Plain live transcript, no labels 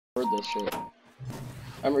record this shit.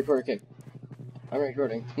 I'm recording. Okay. I'm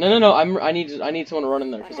recording. No. I need someone to run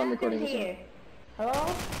in there because I'm recording this one.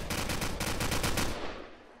 Hello?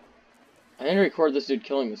 I need to record this dude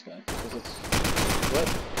killing this guy. Cause it's... What?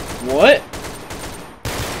 What?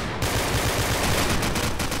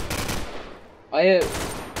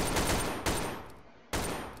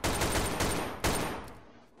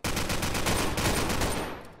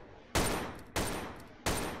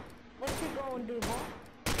 What you going to do, huh?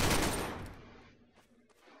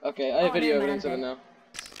 Okay, I have video evidence of it now.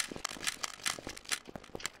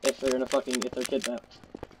 If they're kidnapped.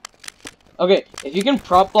 Okay, if you can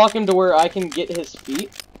prop block him to where I can get his feet.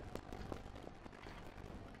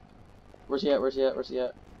 Where's he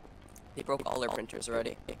at? They broke all their printers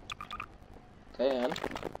already. Okay, and?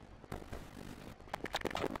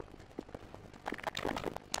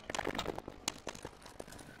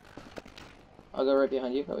 I'll go right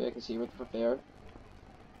behind you, that way I can see where the fuck they are.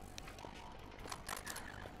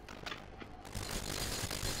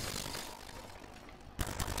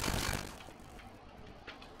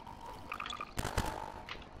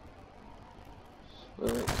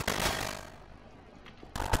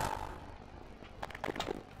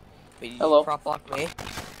 Wait, Hello. you prop block me?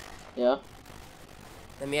 Yeah?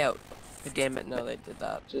 Let me out. God damn it, no, they did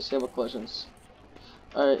that. Disable collisions.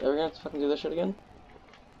 Alright, are we gonna have to fucking do this shit again?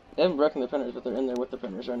 They haven't broken the printers, but they're in there with the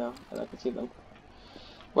printers right now, and I can see them.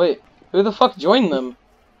 Wait, who the fuck joined them?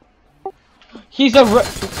 He's a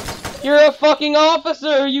You're a fucking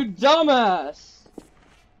officer, you dumbass!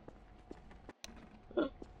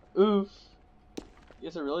 Oof. You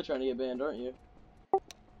guys are really trying to get banned, aren't you?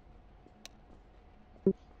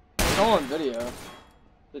 It's all on video.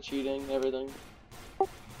 The cheating, everything. They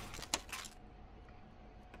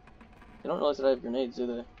don't realize that I have grenades, do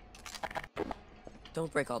they?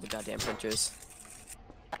 Don't break all the goddamn printers.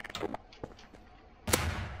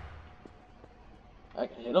 I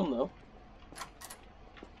can hit him, though.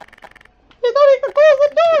 He thought he could close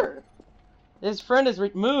the door! His friend is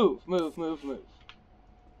move.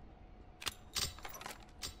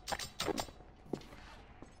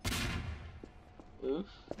 Oof.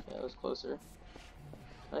 Yeah, it was closer.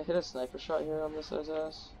 Can I hit a sniper shot here on this guy's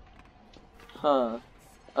ass? Huh.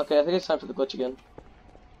 Okay, I think it's time for the glitch again.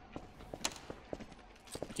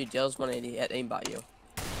 Dude, Dale's 180 at aimbot you.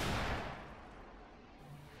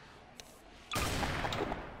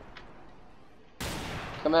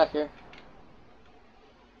 Come back here.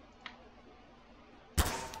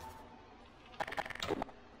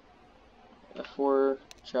 F4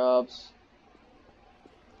 jobs.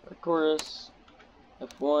 Chorus.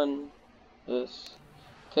 F1. This.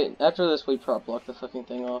 Okay, after this we prop block the fucking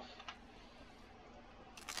thing off.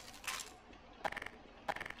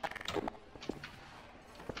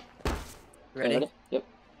 Ready? Yep.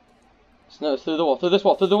 No, through the wall, through this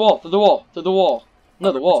wall, through the wall.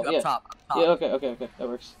 No, the wall, yeah. Up top. Yeah, okay, that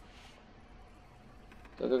works.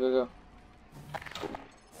 Go.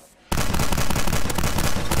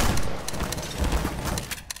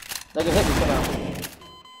 They can hit me, come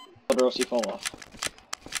out. Or else you fall off.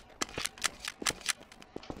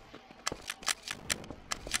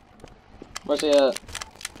 Where's he at?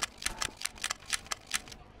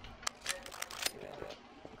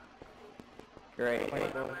 Great.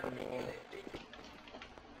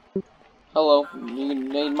 Hello, you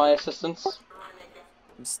need my assistance?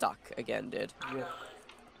 I'm stuck again, dude. Yeah.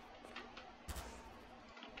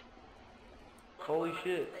 Holy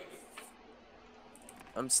shit.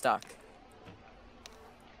 I'm stuck.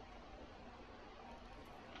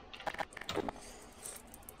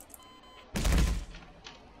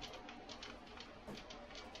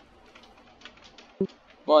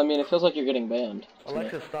 Well, I mean, it feels like you're getting banned.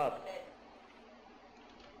 Alexa, stop.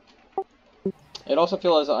 It also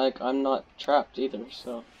feels like I'm not trapped either,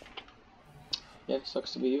 so... Yeah,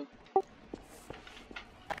 sucks to be you.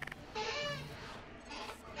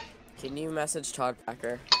 Can you message Todd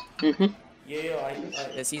Packer? Yeah,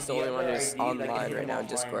 Because he's the only one who's online right now in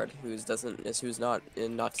Discord, who's not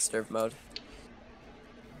in not disturb mode.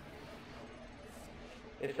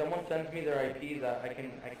 If someone sends me their IPs, I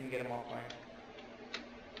can get them offline.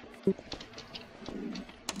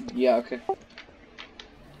 Yeah, okay.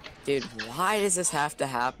 Dude, why does this have to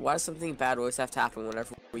happen? Why does something bad always have to happen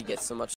whenever we get so much